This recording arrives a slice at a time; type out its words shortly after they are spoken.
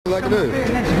like it is.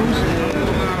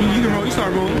 You can roll, you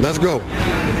start rolling. Let's go.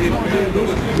 You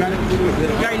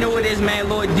already know what it is, man.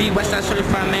 Lord D, Westside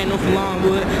Certified, man, North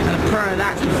Longwood, and the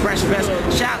Paradox, the Fresh Fest.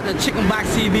 Shout out to Chicken Box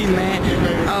TV, man.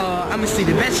 I'm gonna see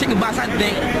the best chicken box I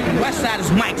think. Westside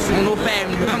is Mike's on North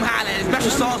Avenue. Come holler at it.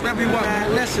 Special sauce, whatever you want.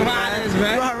 Man, listen,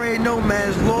 man. You already know, man.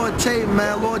 It's Lord Tate,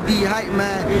 man. Lord D hype,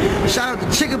 man. Shout out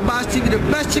to Chicken Box TV, the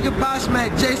best chicken box,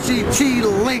 man. JCT, the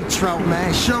Lake Trout,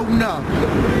 man. Show up.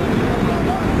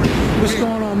 What's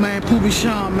going on, man? Poobie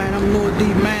Sean, man. I'm Lord D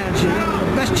manager.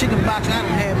 The best chicken box I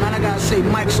done had, man. I gotta say,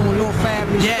 Mike's on North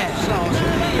Avenue. Yeah.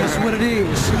 That's what it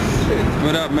is.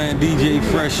 What up, man? DJ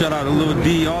Fresh. Shout out to Lil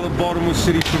D. All the Baltimore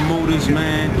City promoters,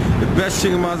 man. The best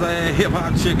chicken box I had, Hip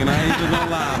Hop Chicken. I ain't even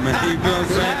gonna lie, man. You feel what I'm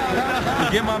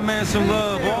saying? Give my man some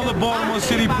love. All the Baltimore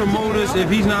City promoters, if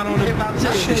he's not on the,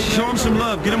 show him some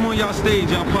love. Get him on y'all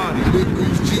stage, y'all party. Big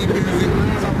Goose G Music.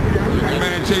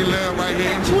 Man, J Love right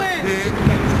here.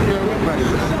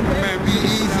 Man, be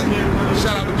easy.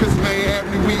 Shout out to Pennsylvania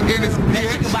Avenue. We in this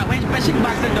bitch. Chicken box. Where's the best chicken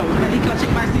box in though? He called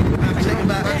Chicken Box TV. Chicken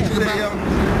box.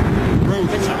 Bro.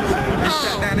 They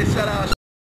shut down. They shut out.